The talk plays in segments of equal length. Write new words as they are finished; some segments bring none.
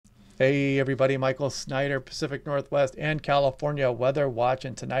Hey everybody, Michael Snyder, Pacific Northwest and California Weather Watch.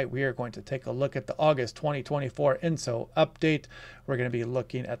 And tonight we are going to take a look at the August 2024 Enso update. We're going to be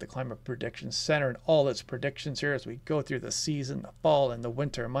looking at the Climate Prediction Center and all its predictions here as we go through the season, the fall and the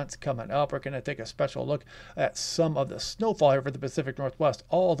winter months coming up. We're going to take a special look at some of the snowfall here for the Pacific Northwest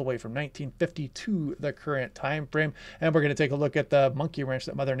all the way from 1950 to the current time frame. And we're going to take a look at the monkey wrench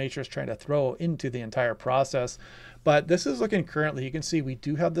that Mother Nature is trying to throw into the entire process. But this is looking currently, you can see we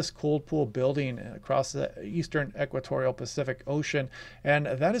do have this cold pool building across the eastern equatorial Pacific Ocean. And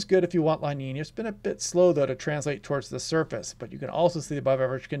that is good if you want La Nina. It's been a bit slow though to translate towards the surface, but you can also see the above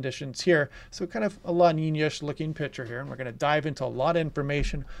average conditions here. So kind of a La Nina-ish looking picture here. And we're going to dive into a lot of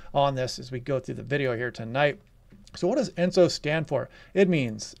information on this as we go through the video here tonight. So what does ENSO stand for? It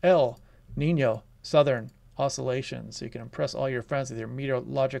means El Nino Southern Oscillations. So you can impress all your friends with your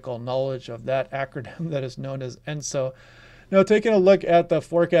meteorological knowledge of that acronym that is known as ENSO. Now, taking a look at the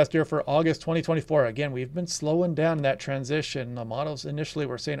forecast here for August 2024, again, we've been slowing down that transition. The models initially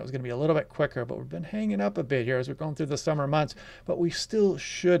were saying it was going to be a little bit quicker, but we've been hanging up a bit here as we're going through the summer months, but we still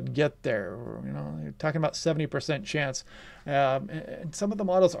should get there. You know, you're talking about 70% chance. And some of the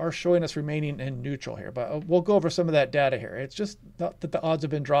models are showing us remaining in neutral here, but we'll go over some of that data here. It's just that the odds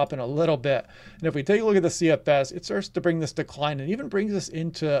have been dropping a little bit. And if we take a look at the CFS, it starts to bring this decline and even brings us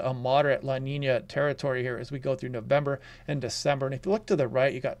into a moderate La Nina territory here as we go through November and December. And if you look to the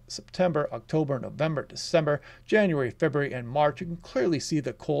right, you got September, October, November, December, January, February, and March. You can clearly see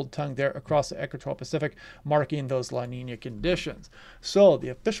the cold tongue there across the equatorial Pacific, marking those La Nina conditions. So the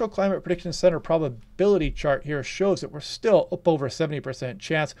official Climate Prediction Center probability chart here shows that we're still up over 70%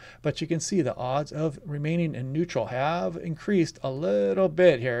 chance, but you can see the odds of remaining in neutral have increased a little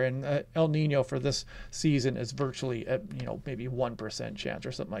bit here. And El Nino for this season is virtually at, maybe 1% chance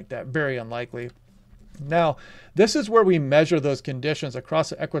or something like that. Very unlikely. Now, this is where we measure those conditions across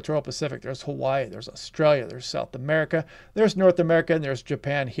the equatorial Pacific. There's Hawaii, there's Australia, there's South America, there's North America, and there's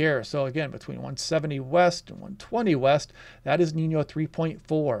Japan here. So again, between 170 west and 120 west, that is Nino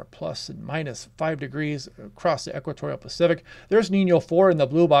 3.4, plus and minus 5 degrees across the equatorial Pacific. There's Nino 4 in the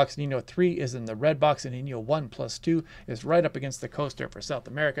blue box, Nino 3 is in the red box, and Nino 1 plus 2 is right up against the coast there for South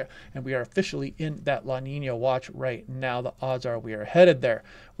America. And we are officially in that La Nina watch right now. The odds are we are headed there.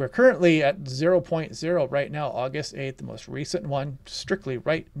 We're currently at 0.0 right now, August 8th, the most recent one, strictly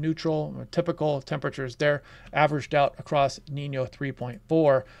right neutral, typical temperatures there, averaged out across Nino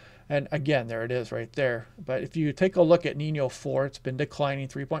 3.4. And again, there it is right there. But if you take a look at Nino 4, it's been declining.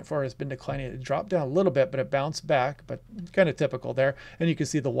 3.4 has been declining. It dropped down a little bit, but it bounced back, but kind of typical there. And you can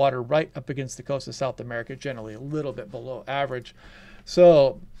see the water right up against the coast of South America, generally a little bit below average.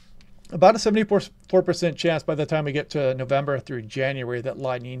 So about a 74% chance by the time we get to November through January that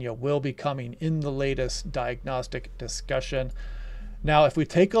La Nina will be coming in the latest diagnostic discussion. Now, if we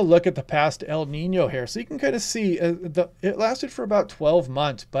take a look at the past El Nino here, so you can kind of see it lasted for about 12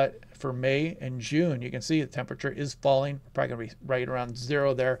 months, but for May and June, you can see the temperature is falling. Probably going to be right around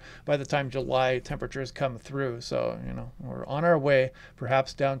zero there by the time July temperatures come through. So, we're on our way,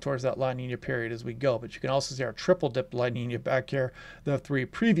 perhaps down towards that La Nina period as we go. But you can also see our triple dip La Nina back here, the 3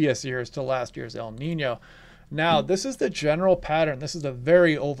 previous years to last year's El Nino. Now, this is the general pattern. This is the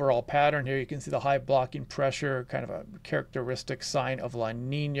very overall pattern here. You can see the high blocking pressure, kind of a characteristic sign of La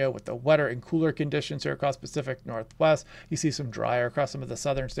Nina with the wetter and cooler conditions here across Pacific Northwest. You see some drier across some of the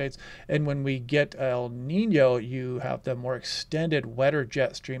southern states. And when we get El Nino, you have the more extended wetter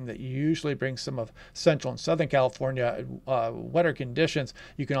jet stream that usually brings some of central and southern California wetter conditions.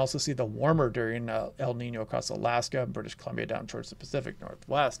 You can also see the warmer during El Nino across Alaska and British Columbia down towards the Pacific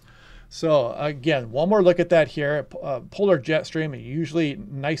Northwest. So again, one more look at that here. Polar jet stream, usually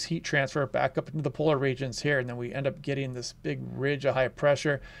nice heat transfer back up into the polar regions here, and then we end up getting this big ridge of high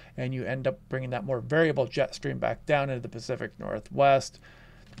pressure, and you end up bringing that more variable jet stream back down into the Pacific Northwest.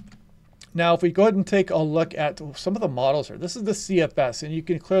 Now, if we go ahead and take a look at some of the models here, this is the CFS, and you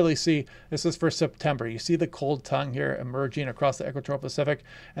can clearly see this is for September. You see the cold tongue here emerging across the equatorial Pacific,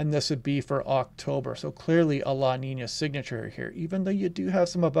 and this would be for October. So clearly a La Nina signature here, even though you do have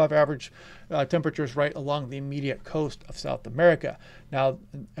some above average temperatures right along the immediate coast of South America. Now,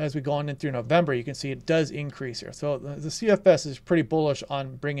 as we go on in through November, you can see it does increase here. So the CFS is pretty bullish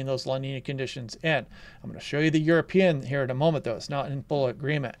on bringing those La Nina conditions in. I'm going to show you the European here in a moment, though. It's not in full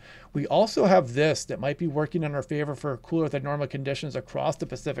agreement. We also have this that might be working in our favor for cooler than normal conditions across the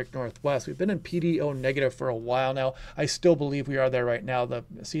Pacific Northwest. We've been in PDO negative for a while now. I still believe we are there right now. The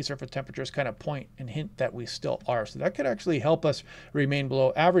sea surface temperatures kind of point and hint that we still are. So that could actually help us remain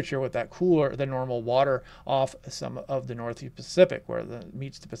below average here with that cooler than normal water off some of the Northeast Pacific where it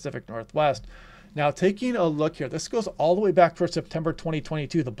meets the Pacific Northwest. Now, taking a look here, this goes all the way back for September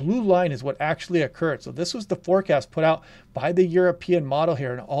 2022. The blue line is what actually occurred. So this was the forecast put out by the European model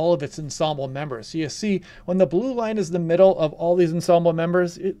here and all of its ensemble members. So you see, when the blue line is the middle of all these ensemble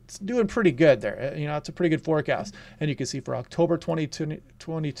members, it's doing pretty good there. You know, it's a pretty good forecast. And you can see for October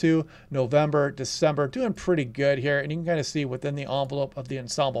 2022, November, December, doing pretty good here. And you can kind of see within the envelope of the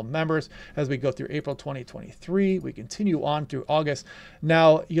ensemble members as we go through April 2023, we continue on through August.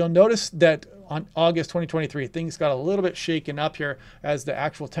 Now, you'll notice that on August 2023, things got a little bit shaken up here as the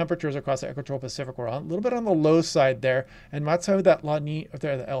actual temperatures across the equatorial Pacific were a little bit on the low side there. And that's how that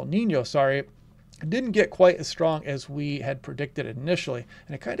the El Nino, didn't get quite as strong as we had predicted initially.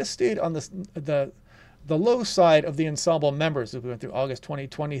 And it kind of stayed on the low side of the ensemble members as we went through August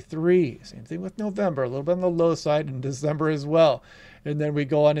 2023. Same thing with November, a little bit on the low side, and December as well. And then we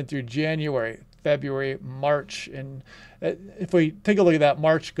go on in through January, February, March. And if we take a look at that,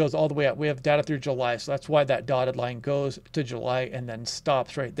 March goes all the way up. We have data through July. So that's why that dotted line goes to July and then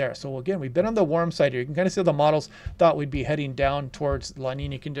stops right there. So again, we've been on the warm side here. You can kind of see the models thought we'd be heading down towards La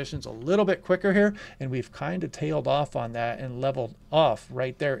Nina conditions a little bit quicker here. And we've kind of tailed off on that and leveled off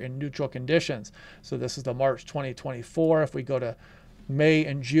right there in neutral conditions. So this is the March 2024. If we go to May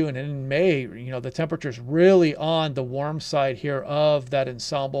and June, and in May, you know, the temperature's really on the warm side here of that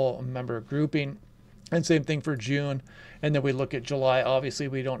ensemble member grouping. And same thing for June. And then we look at July. Obviously,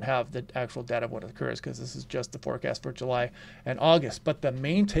 we don't have the actual data of what occurs because this is just the forecast for July and August. But the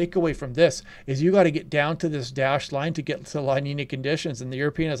main takeaway from this is you got to get down to this dashed line to get to La Nina conditions. And the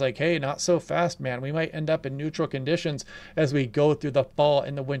European is like, hey, not so fast, man. We might end up in neutral conditions as we go through the fall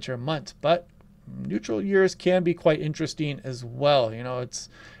and the winter months. But neutral years can be quite interesting as well. You know,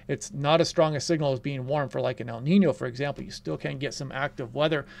 it's not as strong a signal as being warm for like an El Nino, for example. You still can get some active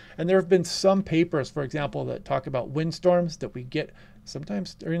weather. And there have been some papers, for example, that talk about windstorms that we get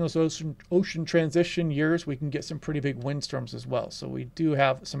sometimes during those ocean transition years. We can get some pretty big windstorms as well. So we do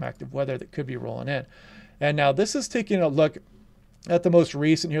have some active weather that could be rolling in. And now this is taking a look at the most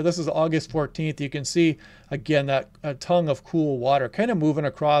recent here. This is August 14th. You can see again that a tongue of cool water kind of moving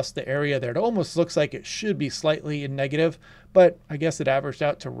across the area there. It almost looks like it should be slightly in negative, but I guess it averaged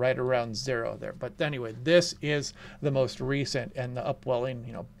out to right around zero there. But anyway, this is the most recent, and the upwelling,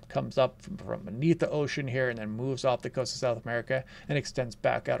 you know, comes up from beneath the ocean here and then moves off the coast of South America and extends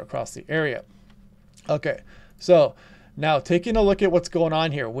back out across the area. Okay, so now, taking a look at what's going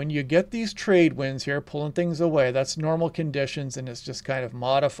on here, when you get these trade winds here pulling things away, that's normal conditions and it's just kind of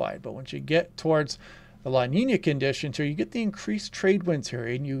modified. But once you get towards the La Nina conditions here, you get the increased trade winds here,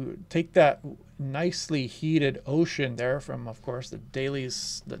 and you take that nicely heated ocean there from, of course, the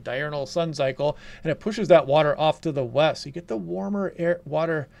diurnal sun cycle, and it pushes that water off to the west. So you get the warmer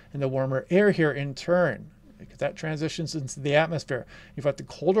water and the warmer air here in turn, because that transitions into the atmosphere. You've got the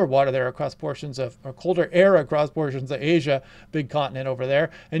colder water there across portions of, or colder air across portions of Asia, big continent over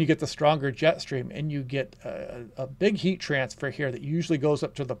there, and you get the stronger jet stream, and you get a big heat transfer here that usually goes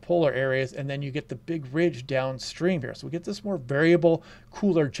up to the polar areas, and then you get the big ridge downstream here. So we get this more variable,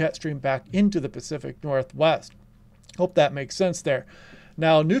 cooler jet stream back into the Pacific Northwest. Hope that makes sense there.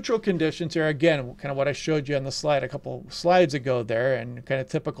 Now, neutral conditions here, again, kind of what I showed you on the slide a couple slides ago there, and kind of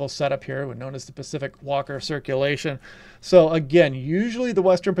typical setup here, known as the Pacific Walker circulation. So again, usually the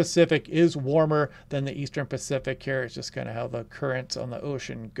Western Pacific is warmer than the Eastern Pacific here. It's just kind of how the currents on the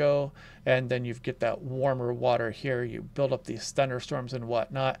ocean go. And then you get that warmer water here. You build up these thunderstorms and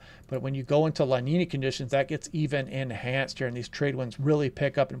whatnot. But when you go into La Nina conditions, that gets even enhanced here. And these trade winds really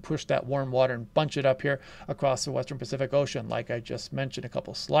pick up and push that warm water and bunch it up here across the Western Pacific Ocean, like I just mentioned a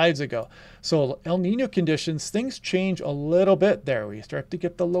couple slides ago. So El Nino conditions, things change a little bit there. We start to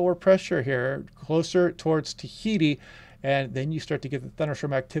get the lower pressure here closer towards Tahiti. And then you start to get the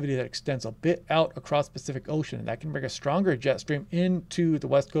thunderstorm activity that extends a bit out across the Pacific Ocean. And that can bring a stronger jet stream into the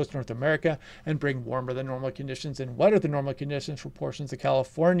west coast of North America and bring warmer than normal conditions and wetter than normal conditions for portions of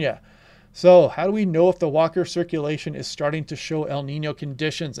California. So how do we know if the Walker circulation is starting to show El Nino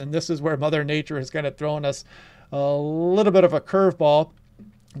conditions? And this is where Mother Nature has kind of thrown us a little bit of a curveball.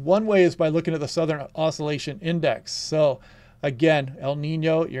 One way is by looking at the Southern Oscillation Index. So again, El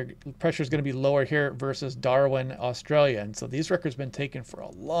Nino, your pressure is going to be lower here versus Darwin, Australia. And so these records have been taken for a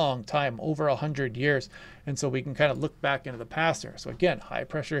long time, over 100 years. And so we can kind of look back into the past there. So again, high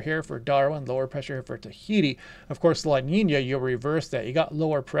pressure here for Darwin, lower pressure here for Tahiti. Of course, La Nina, you'll reverse that. You got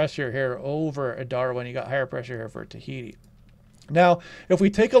lower pressure here over Darwin. You got higher pressure here for Tahiti. Now, if we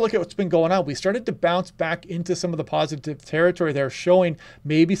take a look at what's been going on, we started to bounce back into some of the positive territory there, showing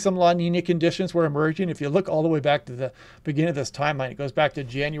maybe some La Nina conditions were emerging. If you look all the way back to the beginning of this timeline, it goes back to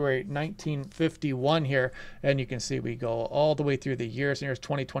January 1951 here, and you can see we go all the way through the years, and here's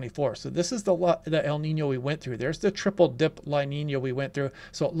 2024. So this is the El Nino we went through. There's the triple dip La Nina we went through.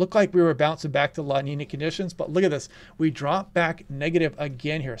 So it looked like we were bouncing back to La Nina conditions, but look at this. We dropped back negative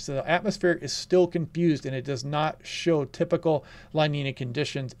again here. So the atmosphere is still confused, and it does not show typical La Nina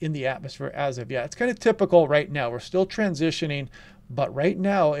conditions in the atmosphere as of yet. It's kind of typical right now. We're still transitioning, but right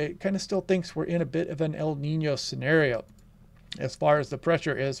now it kind of still thinks we're in a bit of an El Nino scenario as far as the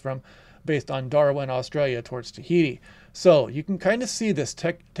pressure is from based on Darwin, Australia towards Tahiti. So you can kind of see this.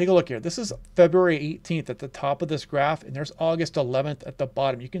 Take a look here. This is February 18th at the top of this graph, and there's August 11th at the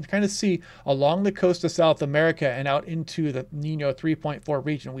bottom. You can kind of see along the coast of South America and out into the Nino 3.4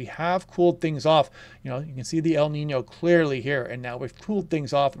 region, we have cooled things off. You can see the El Nino clearly here, and now we've cooled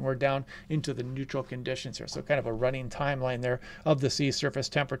things off and we're down into the neutral conditions here. So kind of a running timeline there of the sea surface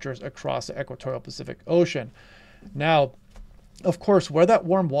temperatures across the equatorial Pacific Ocean. Now, of course, where that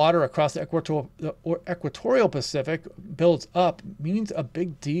warm water across the equatorial Pacific builds up means a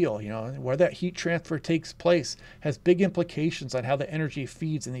big deal. Where that heat transfer takes place has big implications on how the energy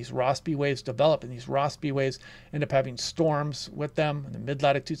feeds and these Rossby waves develop. And these Rossby waves end up having storms with them, and the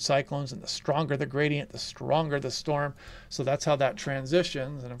mid-latitude cyclones, and the stronger the gradient, the stronger the storm. So that's how that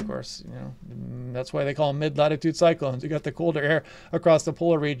transitions. And of course, that's why they call them mid-latitude cyclones. You got the colder air across the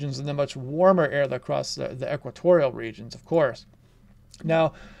polar regions and the much warmer air across the equatorial regions, of course.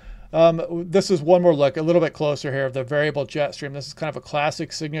 Now, this is one more look, a little bit closer here, of the variable jet stream. This is kind of a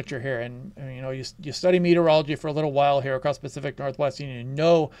classic signature here. And you study meteorology for a little while here across Pacific Northwest, and you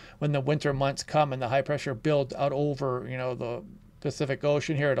know when the winter months come and the high pressure builds out over, the Pacific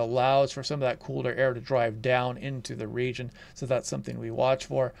Ocean here, it allows for some of that cooler air to drive down into the region. So that's something we watch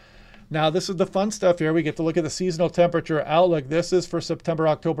for. Now, this is the fun stuff here. We get to look at the seasonal temperature outlook. This is for September,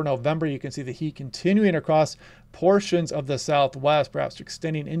 October, November. You can see the heat continuing across portions of the Southwest, perhaps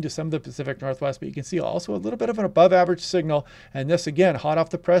extending into some of the Pacific Northwest. But you can see also a little bit of an above average signal. And this, again, hot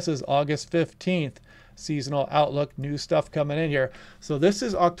off the presses, August 15th. Seasonal outlook, new stuff coming in here. So this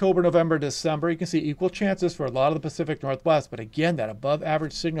is October, November, December. You can see equal chances for a lot of the Pacific Northwest, but again, that above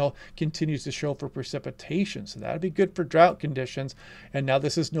average signal continues to show for precipitation. So that'd be good for drought conditions. And now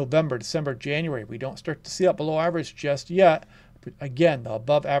this is November, December, January. We don't start to see that below average just yet. But again, the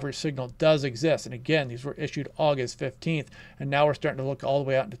above average signal does exist. And again, these were issued August 15th, and now we're starting to look all the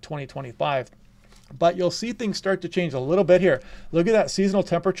way out into 2025. But you'll see things start to change a little bit here. Look at that seasonal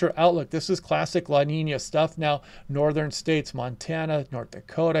temperature outlook. This is classic La Nina stuff now. Northern states, Montana, North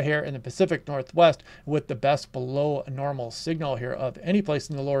Dakota here in the Pacific Northwest with the best below normal signal here of any place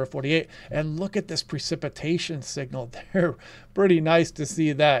in the lower 48. And look at this precipitation signal there. Pretty nice to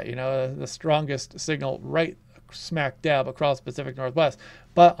see that, the strongest signal right smack dab across the Pacific Northwest.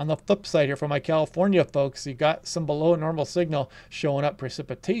 But on the flip side here, for my California folks, you got some below normal signal showing up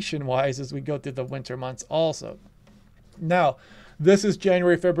precipitation wise as we go through the winter months also. Now, this is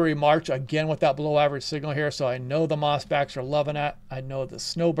January, February, March, again with that below average signal here. So I know the mossbacks are loving that. I know the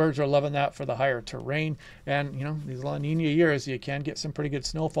snowbirds are loving that for the higher terrain. And, these La Nina years, you can get some pretty good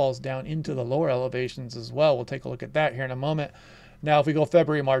snowfalls down into the lower elevations as well. We'll take a look at that here in a moment. Now, if we go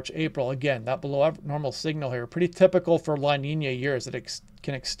February, March, April, again, that below normal signal here, pretty typical for La Nina years that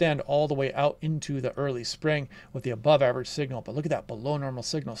can extend all the way out into the early spring with the above average signal. But look at that below normal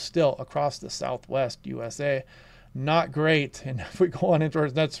signal still across the Southwest USA. Not great. And if we go on into our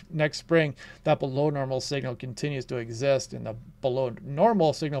next spring, that below normal signal continues to exist, and the below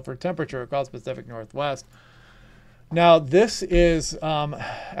normal signal for temperature across the Pacific Northwest. Now, this is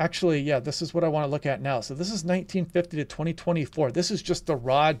this is what I want to look at now. So this is 1950 to 2024. This is just the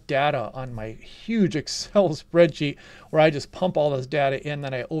raw data on my huge Excel spreadsheet where I just pump all this data in,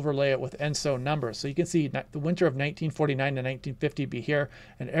 then I overlay it with Enso numbers. So you can see the winter of 1949 to 1950 be here,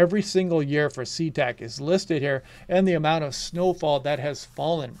 and every single year for SeaTac is listed here, and the amount of snowfall that has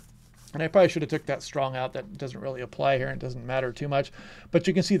fallen. And I probably should have took that strong out. That doesn't really apply here. It doesn't matter too much. But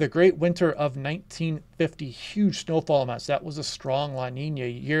you can see the great winter of 1950, huge snowfall amounts. That was a strong La Nina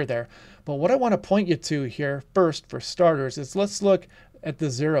year there. But what I want to point you to here first, for starters, is let's look at the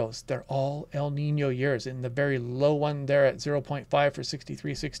zeros. They're all El Nino years. And the very low one there at 0.5 for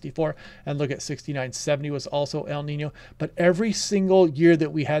 63, 64. And look at 69, 70 was also El Nino. But every single year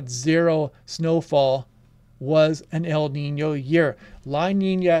that we had zero snowfall was an El Nino year. La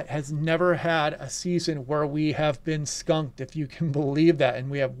Nina has never had a season where we have been skunked, if you can believe that.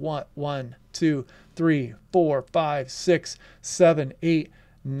 And we have 1, 2, 3, 4, 5, 6, 7, 8,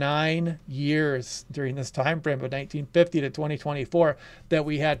 9 years during this time frame of 1950 to 2024 that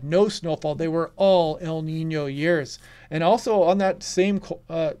we had no snowfall. They were all El Nino years. And also on that same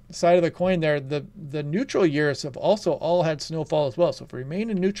side of the coin there, the neutral years have also all had snowfall as well. So if we remain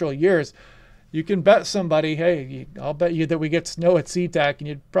in neutral years, you can bet somebody, hey, I'll bet you that we get snow at SeaTac, and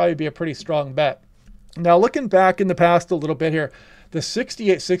you'd probably be a pretty strong bet. Now, looking back in the past a little bit here, the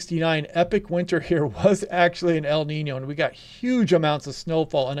 68-69 epic winter here was actually an El Nino, and we got huge amounts of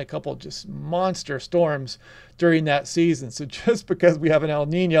snowfall and a couple just monster storms during that season. So just because we have an El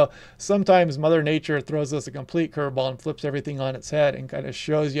Nino, sometimes Mother Nature throws us a complete curveball and flips everything on its head and kind of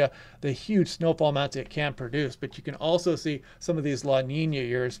shows you the huge snowfall amounts it can produce. But you can also see some of these La Nina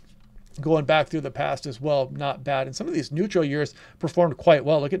years going back through the past as well, not bad. And some of these neutral years performed quite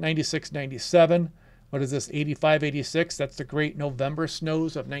well. Look at 96-97. What is this, 85-86? That's the great November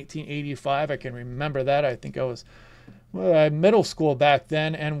snows of 1985. I can remember that. I think I was middle school back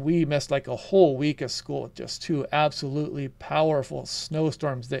then, and we missed like a whole week of school. Just two absolutely powerful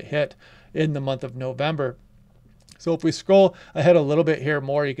snowstorms that hit in the month of November. So if we scroll ahead a little bit here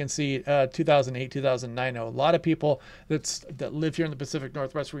more, you can see 2008, 2009. Now, a lot of people that live here in the Pacific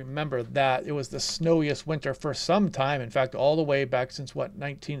Northwest remember that it was the snowiest winter for some time. In fact, all the way back since,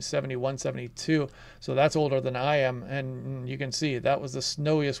 1971, 72. So that's older than I am. And you can see that was the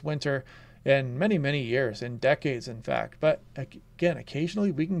snowiest winter in many, many years, in decades, in fact. But again,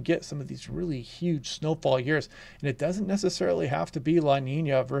 occasionally we can get some of these really huge snowfall years. And it doesn't necessarily have to be La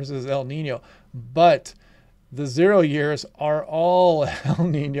Nina versus El Nino. But the 0 years are all El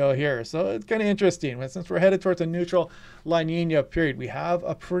Nino here. So it's kind of interesting. Since we're headed towards a neutral La Nina period, we have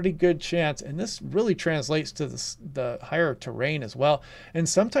a pretty good chance. And this really translates to the higher terrain as well. And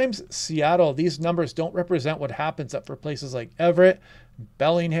sometimes Seattle, these numbers don't represent what happens up for places like Everett,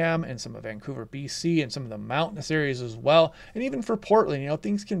 Bellingham, and some of Vancouver, BC, and some of the mountainous areas as well. And even for Portland,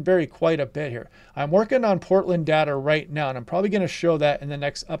 things can vary quite a bit here. I'm working on Portland data right now, and I'm probably going to show that in the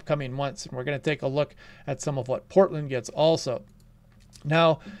next upcoming months. And we're going to take a look at some of what Portland gets also.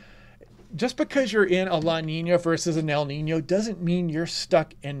 Now, just because you're in a La Nina versus an El Nino doesn't mean you're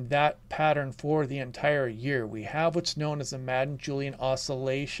stuck in that pattern for the entire year. We have what's known as the Madden-Julian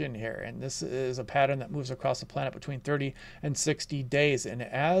oscillation here, and this is a pattern that moves across the planet between 30 and 60 days. And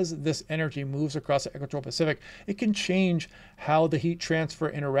as this energy moves across the equatorial Pacific, it can change how the heat transfer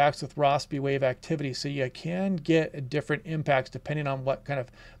interacts with Rossby wave activity. So you can get different impacts depending on what kind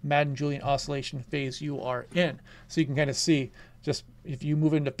of Madden-Julian oscillation phase you are in. So you can kind of see, just if you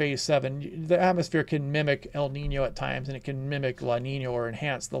move into phase 7, the atmosphere can mimic El Nino at times, and it can mimic La Nina or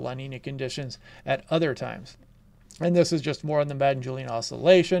enhance the La Nina conditions at other times. And this is just more on the Madden-Julian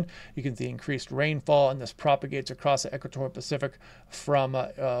oscillation. You can see increased rainfall, and this propagates across the equatorial Pacific from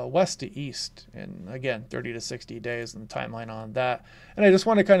west to east. And again, 30 to 60 days and the timeline on that. And I just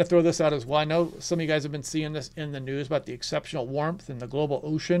want to kind of throw this out as well. I know some of you guys have been seeing this in the news about the exceptional warmth in the global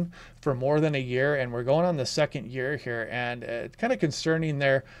ocean for more than a year. And we're going on the second year here. And it's kind of concerning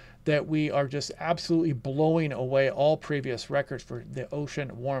there that we are just absolutely blowing away all previous records for the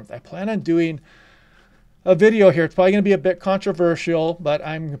ocean warmth. I plan on doing a video here. It's probably going to be a bit controversial, but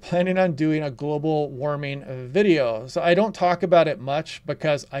I'm planning on doing a global warming video. So I don't talk about it much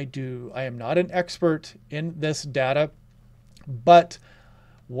because I am not an expert in this data, but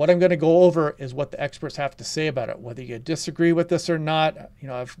what I'm going to go over is what the experts have to say about it. Whether you disagree with this or not,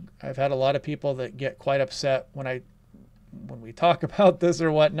 I've had a lot of people that get quite upset when we talk about this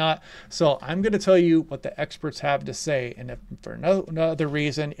or whatnot. So I'm going to tell you what the experts have to say. And if for no other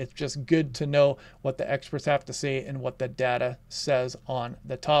reason, it's just good to know what the experts have to say and what the data says on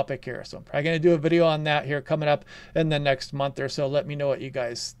the topic here. So I'm probably going to do a video on that here coming up in the next month or so. Let me know what you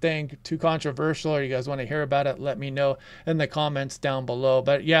guys think. Too controversial, or you guys want to hear about it, let me know in the comments down below.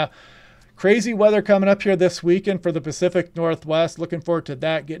 But yeah, crazy weather coming up here this weekend for the Pacific Northwest. Looking forward to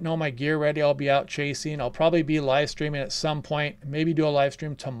that, getting all my gear ready. I'll be out chasing. I'll probably be live streaming at some point, maybe do a live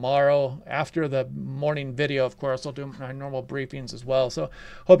stream tomorrow after the morning video. Of course, I'll do my normal briefings as well. So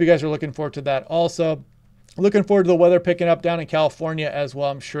hope you guys are looking forward to that also. Looking forward to the weather picking up down in California as well.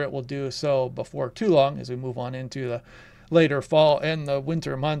 I'm sure it will do so before too long as we move on into the later fall and the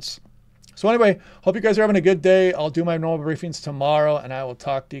winter months. So anyway, hope you guys are having a good day. I'll do my normal briefings tomorrow, and I will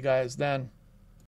talk to you guys then.